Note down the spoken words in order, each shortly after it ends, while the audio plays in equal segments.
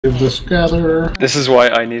Give this gather. This is why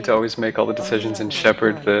I need to always make all the decisions and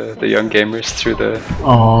shepherd the young gamers through the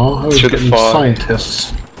Aww, I was through the getting fog.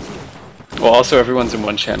 scientists. Well, also everyone's in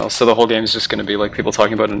one channel, so the whole game's just gonna be like people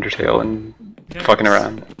talking about Undertale and fucking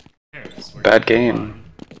around. Bad game.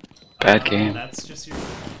 Bad game. That's just your...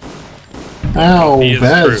 Ow, He is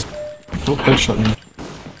Baz. Don't headshot me.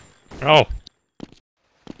 Oh,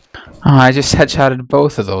 I just headshotted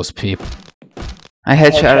both of those people. I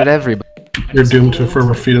headshotted everybody. You're doomed to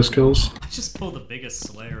forever fetus kills. I just pulled the biggest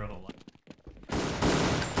Slayer of a life.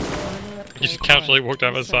 you just casually walked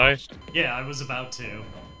out my side. Yeah, I was about to.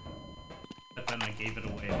 But then I gave it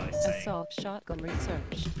away by saying... Assault shotgun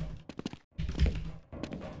research.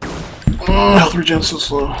 Oh, health regen so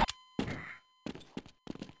slow.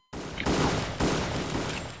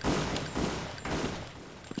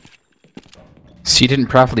 So you didn't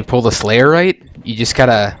properly pull the Slayer right? You just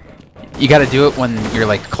gotta... You gotta do it when you're,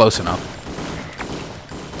 like, close enough.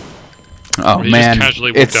 Oh, Or you man. just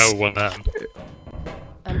casually walked out with one hand.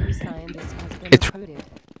 Unresigned, this has been It's- recruited.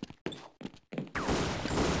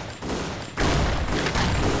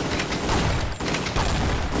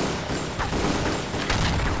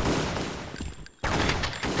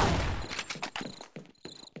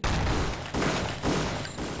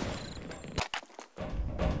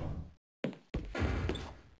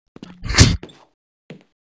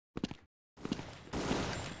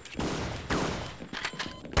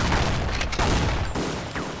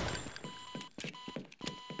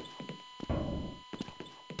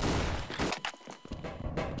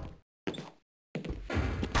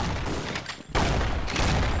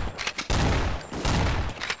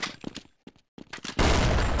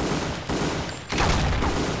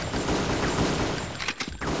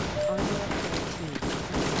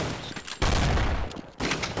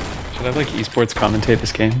 Should I like esports commentate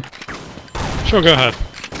this game? Sure, go ahead.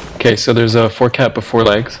 Okay, so there's a 4-cat before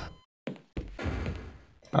legs.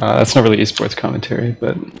 That's not really esports commentary,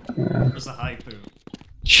 but There's a haiku.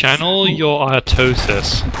 Channel your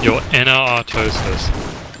artosis, your inner artosis.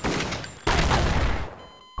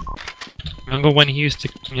 Remember when he used to,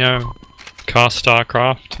 you know, cast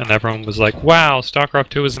StarCraft and everyone was like, wow, StarCraft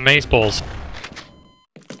 2 is amazeballs.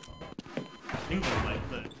 I think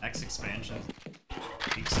the X expansion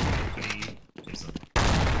keeps everybody gives a...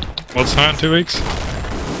 What's that in 2 weeks?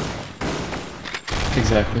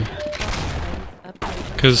 exactly.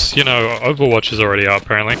 Because, you know, Overwatch is already out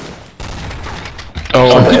apparently.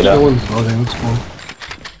 Oh, I think beta. no one's voting, that's cool.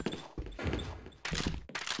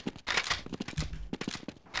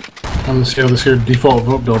 I'm gonna see how this here default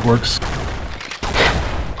vote build works.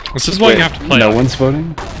 This is why you have to play. No one's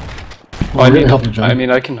voting? Well, really help you, John. I mean,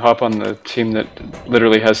 I can hop on the team that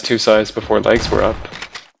literally has 2 sides before legs were up.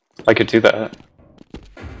 I could do that.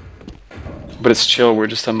 But it's chill, we're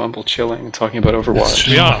just a mumble chilling, talking about Overwatch.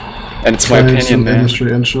 We are. And it's my Trying opinion, some man.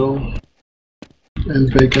 industry and chill.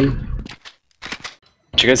 And bacon.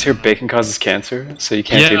 Did you guys hear bacon causes cancer? So you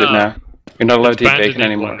can't eat it Yeah. now. You're not allowed to eat Banned in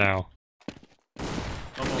bacon England anymore.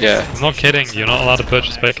 now. Yeah. I'm not kidding, you're not allowed to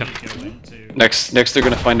purchase bacon. Next they're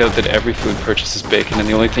gonna find out that every food purchases bacon, and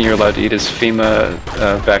the only thing you're allowed to eat is FEMA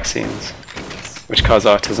vaccines, which cause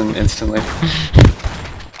autism instantly.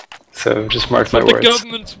 So just mark my What the words.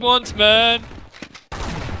 government wants, man!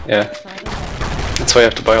 Yeah. That's why I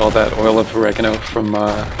have to buy all that oil of oregano from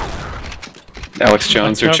Alex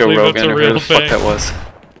Jones I or can't Joe believe Rogan that's a or whoever real the fuck thing. that was.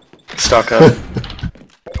 Stock up.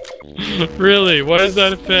 Really? Why is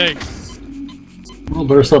that a thing? Well,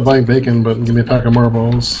 better stop buying bacon, but give me a pack of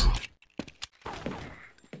marbles.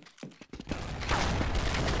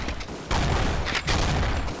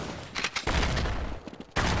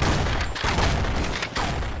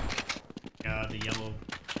 The yellow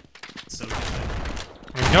soda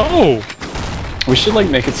thing. No! We should like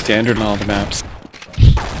make it standard on all the maps.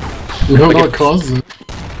 We don't Like know it- what causes it.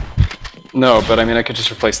 No, but I mean I could just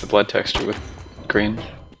replace the blood texture with green.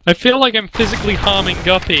 I feel like I'm physically harming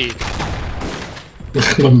Guppy.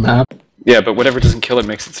 The map. Yeah, but whatever doesn't kill it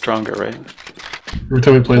makes it stronger, right? Every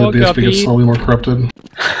time we play, the Oh, DSP gets Guppy. slowly more corrupted.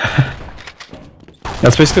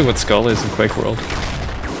 That's basically what Skull is in Quake World.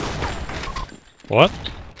 What?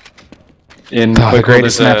 In Oh, the Quake World,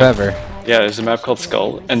 greatest there's map ever. Yeah, there's a map called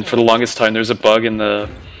Skull, and for the longest time there's a bug in the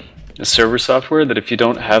server software that if you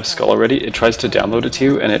don't have Skull already, it tries to download it to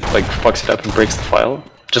you and it like fucks it up and breaks the file.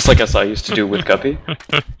 Just like SI used to do with Guppy.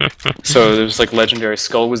 So there's like legendary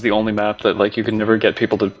Skull was the only map that like you could never get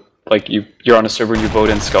people to like you're on a server and you vote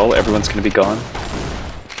in Skull, everyone's gonna be gone.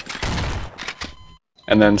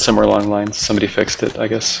 And then somewhere along the lines somebody fixed it, I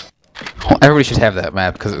guess. Well, everybody should have that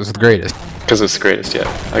map because it was the greatest. Because it's the greatest, yeah,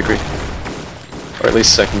 I agree. Or at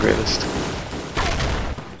least second greatest.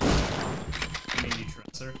 Maybe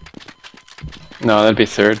Trutzer. No, that'd be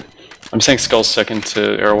third. I'm saying Skull's second to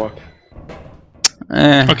Airwalk.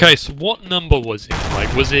 Okay, so what number was it?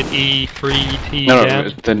 Like, was it E3T? No,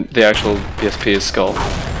 the actual BSP is Skull.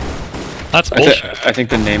 That's bullshit. I think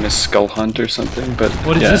the name is Skull Hunt or something, but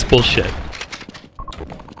What is yeah. this bullshit?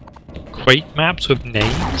 Quake maps with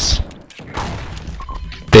names?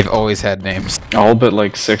 They've always had names. All but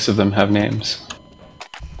like 6 of them have names.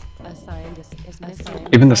 Assigned is missing.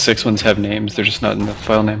 Even the 6 ones have names, they're just not in the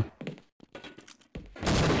file name.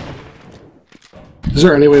 Is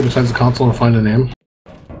there any way besides the console to find a name?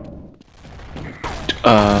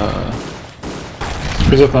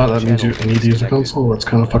 Because I thought that means you need to use a console. That's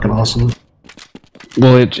kind of fucking awesome.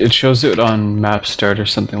 Well, it shows it on map start or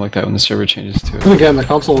something like that when the server changes to it. And again, the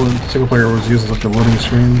console in single player was used as like a loading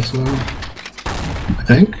screen, so I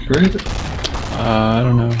think, right? I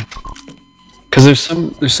don't know. Cause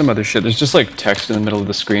there's some other shit. There's just like text in the middle of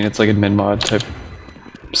the screen. It's like admin mod type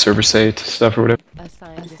server say stuff or whatever.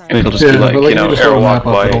 And it'll just be like, but you know, just throw a map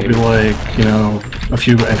Airwalk up, it'll be by... like, you know, a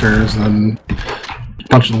few enters and then a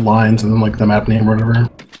bunch of lines and then like the map name or whatever.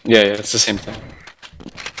 Yeah, it's the same thing.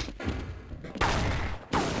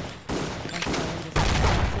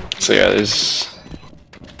 So yeah, is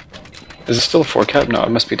it still a 4-cap? No, it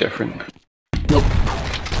must be different. Nope.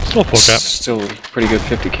 Still a 4-cap. Still pretty good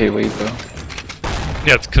 50k lead though.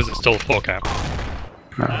 Yeah, it's because it's still a 4-cap.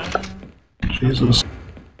 Jesus.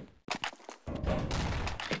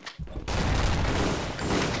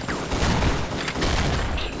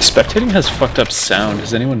 Spectating has fucked up sound.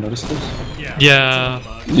 Has anyone noticed this? Yeah.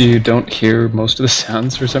 You don't hear most of the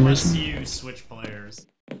sounds for some Unless reason, you switch players.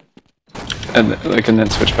 and then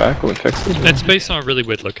switch back. Will it fix it? It's based on a really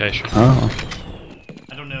weird location. Oh,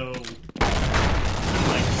 I don't know.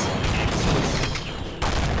 Like some games,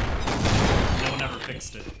 no one ever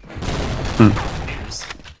fixed it. Haters.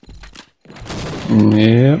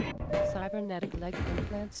 yep. Cybernetic leg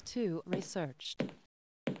implants 2 researched.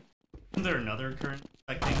 Isn't there another current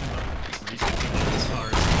thing about researching as far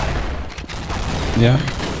as Yeah.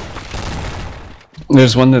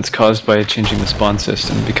 There's one that's caused by changing the spawn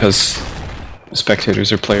system because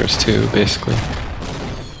spectators are players too, basically.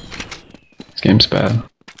 This game's bad.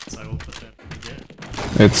 so I will put that again.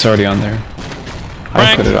 It's already on there.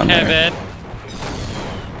 I put it on there.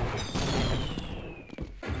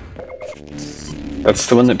 That's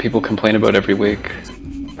the one that people complain about every week.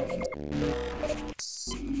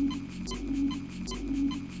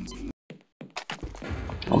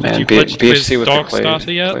 Oh man, you pledge to his BHC with dog the play,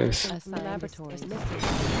 starter yet? plays. Laboratory is missing.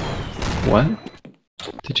 What?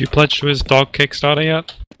 Did you pledge to his dog Kickstarter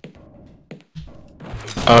yet?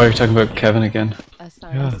 Oh, you're talking about Kevin again.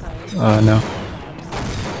 Assigned Yeah. No.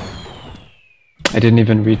 I didn't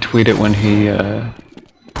even retweet it when he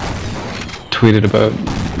tweeted about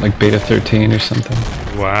like beta 13 or something.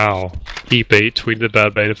 Wow. He tweeted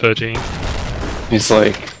about Beta 13. He's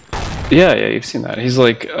like, yeah, you've seen that. He's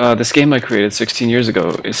like, this game I created 16 years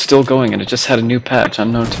ago is still going and it just had a new patch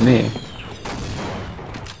unknown to me.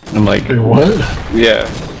 And I'm like, Wait, what? yeah.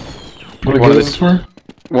 What One game of is this for?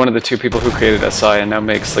 One of the 2 people who created SI and now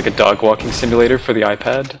makes like a dog walking simulator for the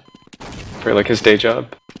iPad for like his day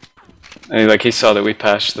job. And he saw that we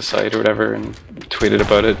patched the site or whatever and tweeted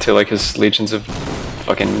about it to like his legions of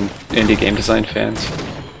fucking indie game design fans.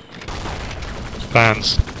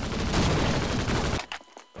 Fans.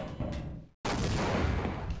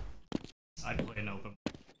 I'd play an open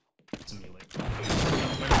simulator.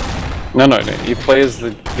 No, you play as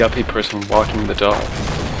the yuppie person walking the dog.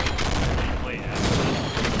 Play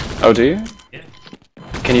as Oh, do you? yeah.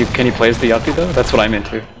 Can you play as the yuppie though? That's what I'm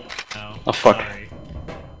into. No. Oh, fuck. Sorry.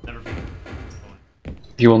 Never been.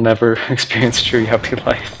 You will never experience true yuppie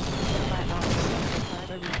life.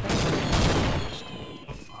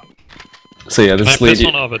 Oh fuck. So yeah, Can I this piss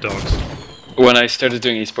lead. on other dogs? When I started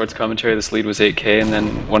doing esports commentary, this lead was 8k, and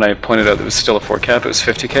then when I pointed out that it was still a 4-cap, it was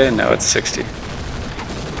 50k, and now it's 60.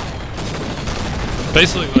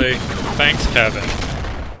 Basically, thanks Kevin.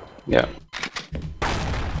 Yeah.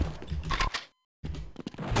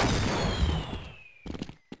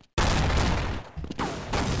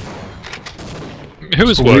 Who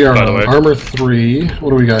was So we work, are by the on way? Armor 3. What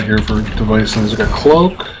do we got here for devices? We got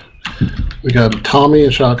Cloak. We got Tommy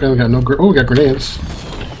and Shotgun. We got we got grenades.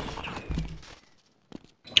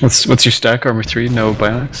 What's your stack? Armor 3, no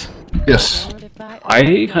bionics? Yes.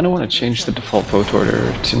 I kind of want to change the default vote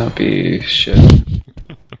order to not be shit.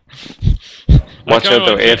 Watch out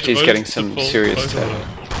though, AFT's getting some serious tech.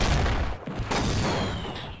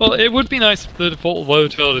 Well, it would be nice if the default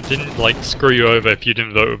vote order didn't, like, screw you over if you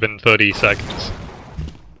didn't vote within 30 seconds.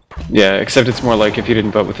 Yeah, except it's more like if you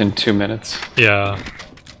didn't vote within 2 minutes. Yeah.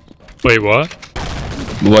 Wait, what?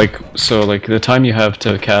 Like, so like the time you have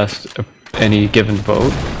to cast any given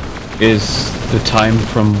vote is the time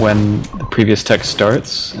from when the previous text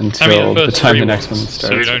starts until the time the next one starts.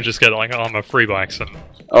 So you don't just get like armor free by accident.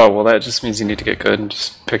 Oh, well that just means you need to get good and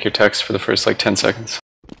just pick your text for the first like 10 seconds.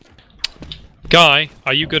 Guy,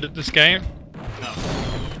 are you good at this game? No.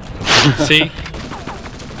 See?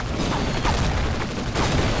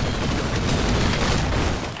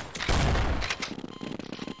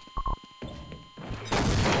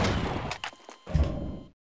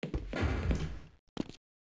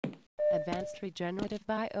 Advanced regenerative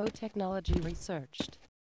biotechnology researched.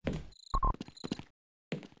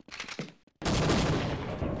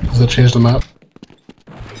 Does that change the map?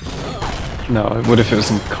 No, it would if it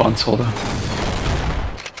was in console though.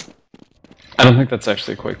 I don't think that's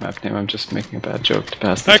actually a Quake map name, I'm just making a bad joke to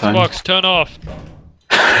pass the time. Xbox, turn off!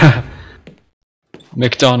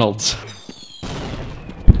 McDonald's.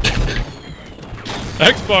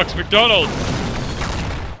 Xbox, McDonald's!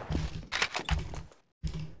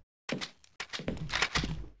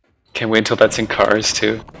 Can't wait until that's in cars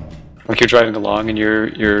too. Like you're driving along and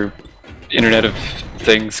your Internet of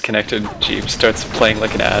Things connected Jeep starts playing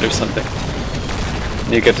like an ad or something.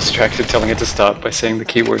 And you get distracted telling it to stop by saying the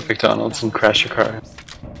keyword McDonald's and crash your car.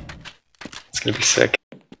 It's gonna be sick.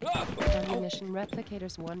 Ammunition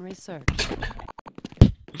replicators 1 research.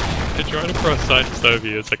 I try to press scientist over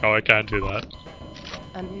you, it's like, oh, I can't do that.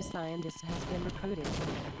 A new scientist has been recruited.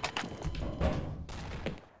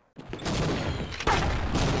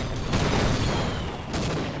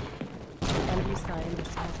 A new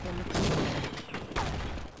scientist has been recruited.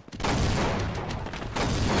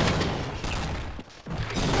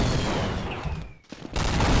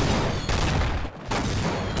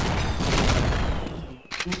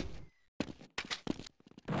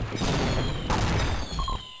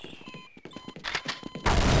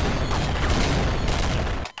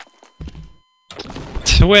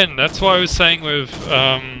 To win, that's what I was saying with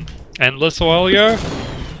Endless a while ago.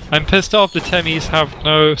 I'm pissed off the Temmies have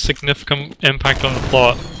no significant impact on the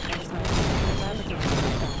plot.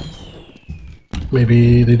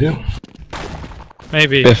 Maybe they do.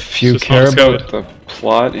 Maybe. If you It's just care not about good. the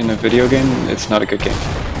plot in a video game, it's not a good game.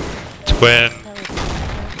 To win.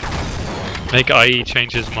 Make IE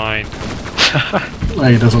change his mind.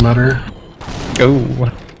 It doesn't matter.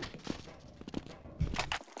 Oh.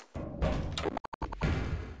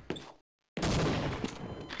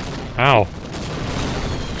 Ow.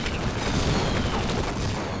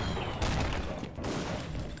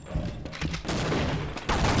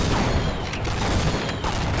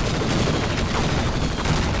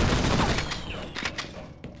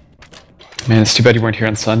 Man, it's too bad you weren't here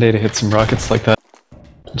on Sunday to hit some rockets like that.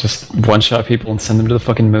 Just one-shot people and send them to the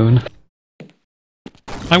fucking moon.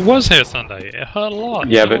 I was here Sunday, it hurt a lot.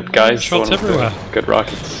 Yeah, but guys, shots the one with the everywhere. good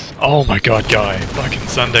rockets. Oh my god, Guy. Fucking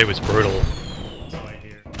Sunday was brutal. So I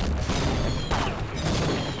hear.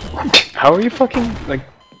 How are you fucking, like,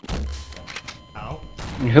 How?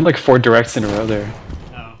 you hit like 4 directs in a row there.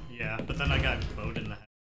 Oh, yeah, but then I got bowed in the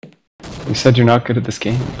head. You said you're not good at this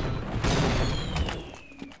game.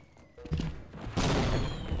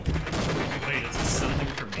 Wait, is this something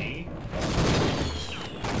for me?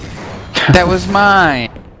 That was mine.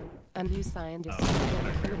 A new scientist has been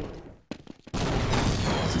recruited.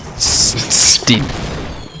 Steep.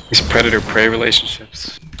 These predator-prey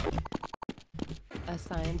relationships. A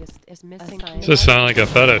scientist is missing. Does this sound like a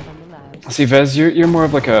fetish? From the lab. See, Vez, you're more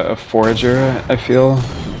of like a forager, I feel,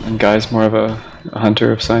 and Guy's more of a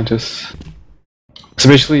hunter of scientists. So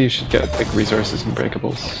basically you should get like resources and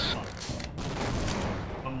breakables.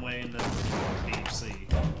 One way in the THC.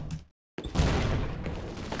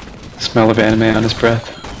 Smell of anime on his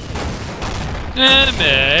breath.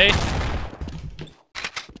 Anime!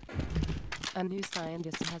 A new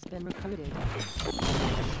scientist has been recruited.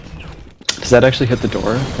 Does that actually hit the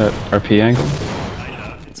door, that RP angle?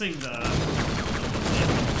 Kinda. It's in the.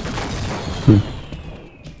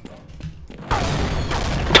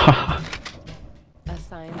 A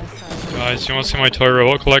scientist. Guys, you want to see my toy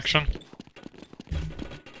robot collection?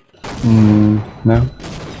 No.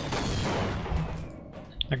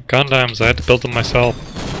 Like Gundams, I had to build them myself.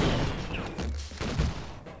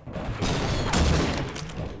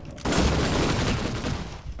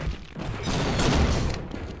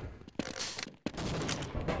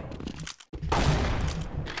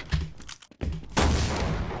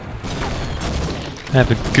 I have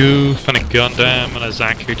a Goof and a Gundam and a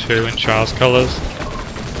Zaku 2 in Char's colors.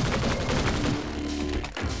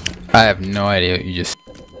 I have no idea what you just.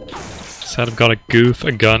 Said I've got a Goof,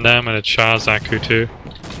 a Gundam, and a Char Zaku 2.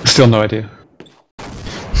 Still no idea.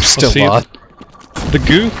 Still see lost. The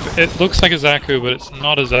goof, it looks like a Zaku, but it's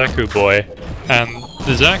not a Zaku boy. And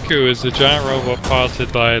the Zaku is a giant robot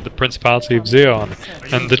piloted by the Principality of Zeon.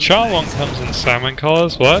 And the Charlong comes in salmon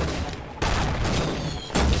colors, what?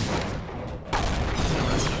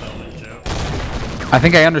 I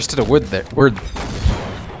think I understood a word there. Word.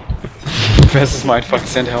 Professor's mind fucking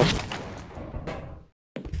send help.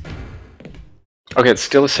 Okay, it's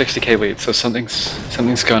still a 60k lead, so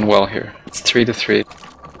something's gone well here. It's 3-3.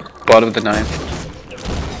 Bottom of the 9th.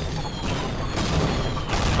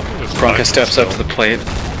 Bronca steps up to the plate.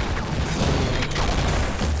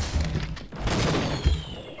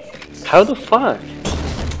 How the fuck?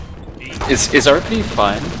 Is RP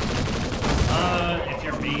fine? If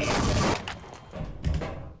you're me,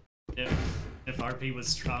 if RP was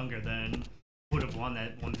stronger, then would have won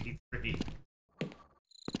that 1v3.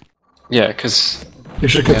 Yeah, cause You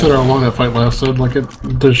should consider how long that fight lasted. Like, it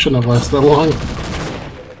shouldn't have lasted that long.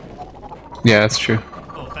 yeah, that's true.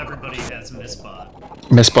 Well, if everybody has misbot,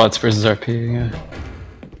 Misbots versus RP, yeah.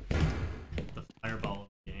 the fireball of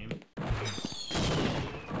the game.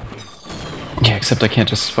 Yeah, except I can't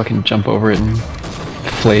just fucking jump over it and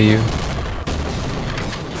flay you.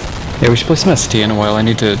 Yeah, we should play some ST in a while. I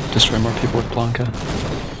need to destroy more people with Blanca.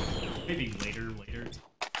 Maybe later.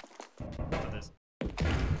 For this.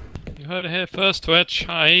 You heard it here first, Twitch.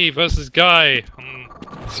 IE versus Guy on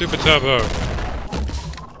Super Turbo.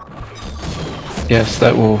 Yes,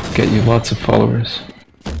 that will get you lots of followers.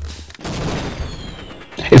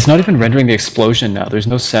 It's not even rendering the explosion now. There's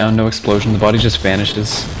no sound, no explosion. The body just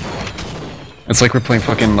vanishes. It's like we're playing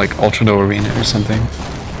fucking like Ultra No Arena or something.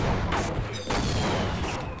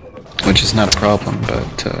 Which is not a problem,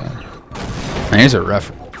 but These are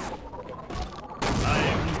rough.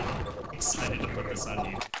 I'm excited to put this on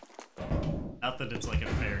you. Not that it's like a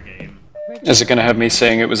fair game. is it gonna have me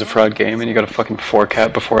saying it was a fraud game and you got a fucking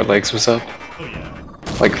 4-cap before legs was up? Oh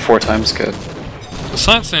yeah. Like 4 times good. The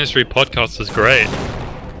Science Industry podcast is great.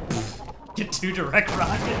 Get 2 direct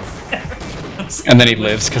rockets. And then he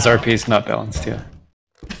lives because RP's not balanced, yeah.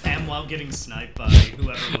 And while getting sniped by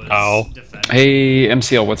whoever was Ow. defending. Hey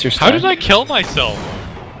MCL, what's your How style? did I kill myself?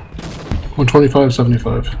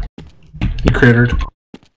 125.75. He cratered.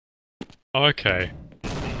 Okay.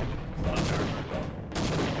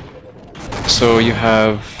 So you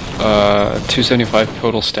have 275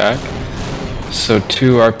 total stack. So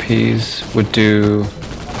 2 RPs would do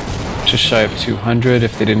just shy of 200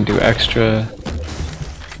 if they didn't do extra.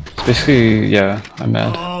 It's basically, yeah, I'm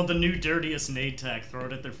mad. Oh, the new dirtiest nade tech. Throw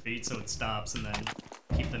it at their feet so it stops and then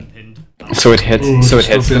keep them pinned. So it hits, Ooh, so it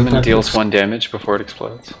hits them and tactics. deals 1 damage before it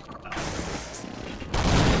explodes.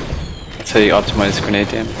 That's how you optimize grenade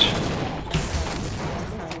damage.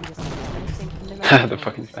 Haha, the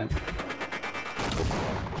fucking vent.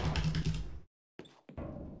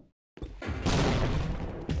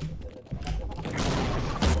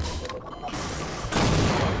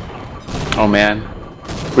 Oh man.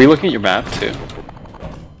 Were you looking at your map too?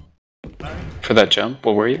 For that jump?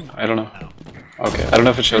 What were you? I don't know. Okay, I don't know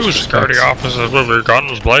if it shows for security specs. officers with their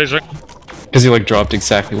guns blazing. Because you like dropped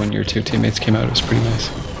exactly when your 2 teammates came out. It was pretty nice.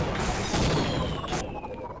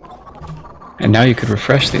 And now you could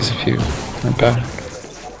refresh these if you went back.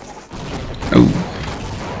 Oh.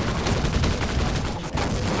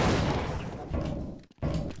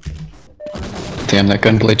 Damn, that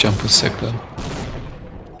gunblade jump was sick though.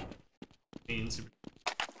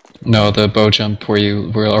 No, the bow jump where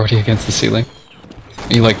you were already against the ceiling.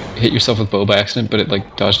 You like hit yourself with bow by accident, but it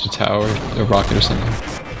like dodged a tower, a rocket or something.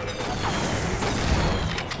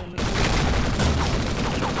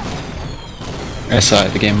 SI,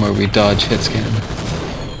 the game where we dodge hit scan.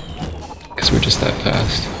 Because we're just that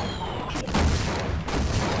fast.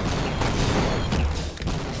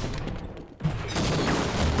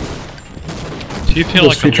 Do you feel This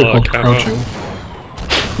like feature a called lurk, crouching.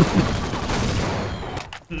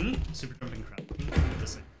 Super jumping crouching at the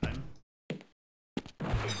same time.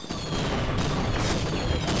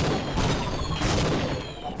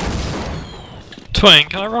 Twin,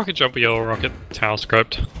 can I rocket jump with your rocket tower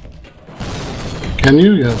script? Can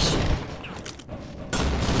you? Yes.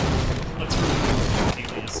 Let's remove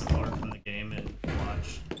alias support from the game and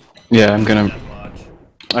watch. Yeah, I'm gonna... Watch.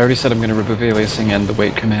 I already said I'm gonna remove aliasing and the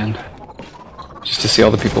wait command. Just to see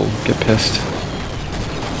all the people get pissed.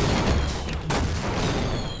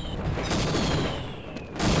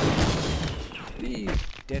 The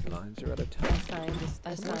deadlines are out of time. A scientist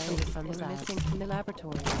is missing from the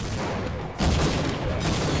laboratory.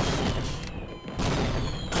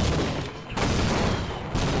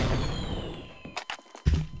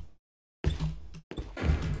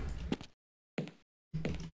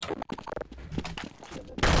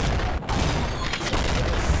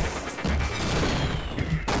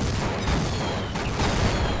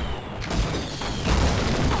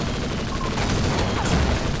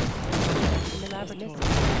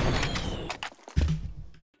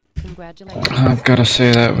 Congratulations. I've got to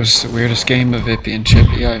say that was the weirdest game of Ippy and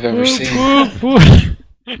Chippy I've ever seen.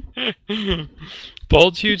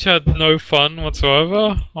 Bolthuge had no fun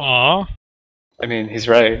whatsoever. Aww. I mean, he's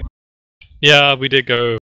right. Yeah, we did go